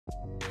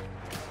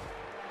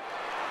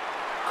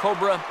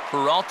Cobra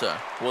Peralta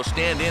will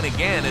stand in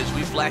again as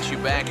we flash you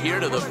back here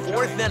to the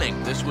 4th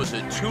inning. This was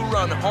a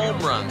 2-run home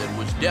run that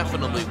was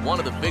definitely one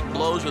of the big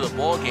blows of the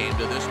ball game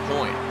to this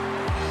point.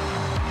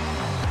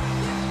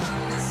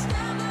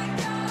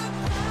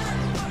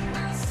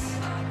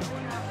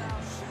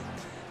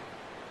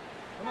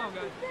 Come on,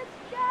 guys. Let's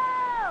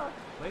go!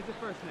 Blaze it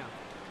first now.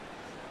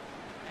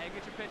 Hey,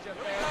 get your pitch up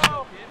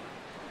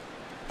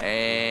there.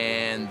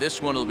 And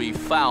this one will be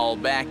foul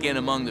back in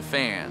among the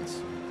fans.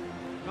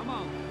 Come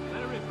on,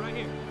 let it rip right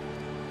here.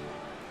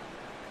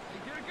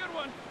 Get a good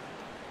one.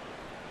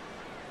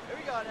 Here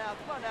we go now.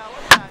 Come on now.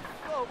 One time.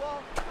 Go,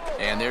 ball. Go.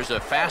 And there's a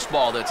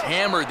fastball that's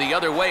hammered the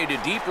other way to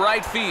deep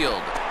right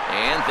field.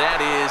 And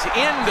that is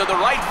into the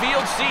right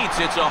field seats.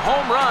 It's a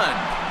home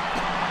run.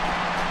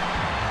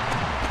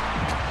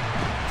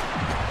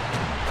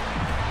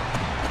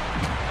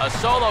 A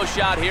solo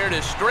shot here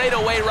to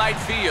straightaway right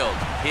field.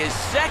 His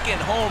 2nd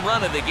home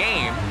run of the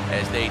game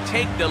as they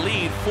take the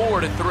lead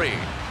 4-3.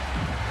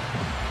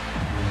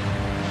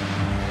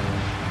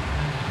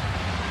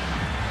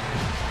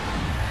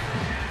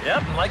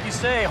 Yep, and like you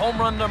say, home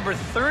run number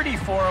 30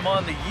 for him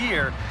on the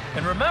year.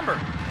 And remember,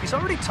 he's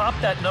already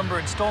topped that number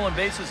in stolen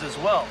bases as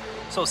well.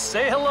 So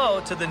say hello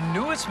to the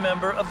newest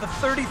member of the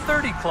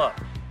 30-30 club.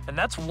 And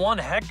that's one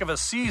heck of a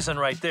season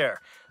right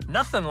there.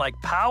 Nothing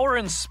like power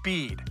and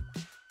speed.